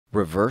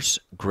Reverse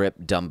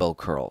grip dumbbell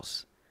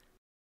curls.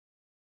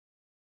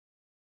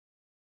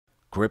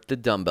 Grip the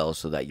dumbbell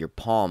so that your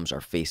palms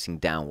are facing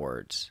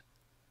downwards.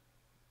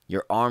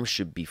 Your arms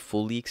should be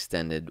fully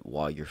extended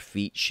while your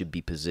feet should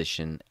be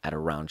positioned at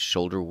around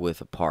shoulder width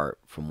apart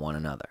from one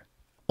another.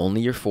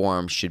 Only your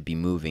forearms should be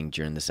moving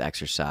during this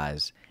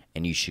exercise,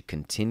 and you should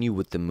continue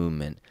with the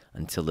movement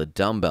until the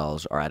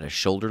dumbbells are at a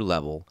shoulder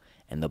level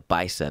and the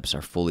biceps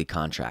are fully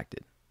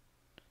contracted.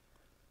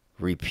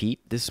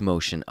 Repeat this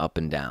motion up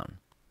and down.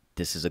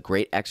 This is a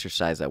great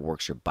exercise that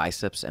works your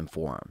biceps and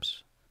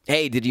forearms.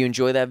 Hey, did you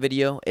enjoy that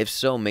video? If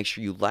so, make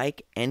sure you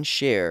like and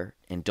share,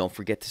 and don't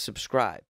forget to subscribe.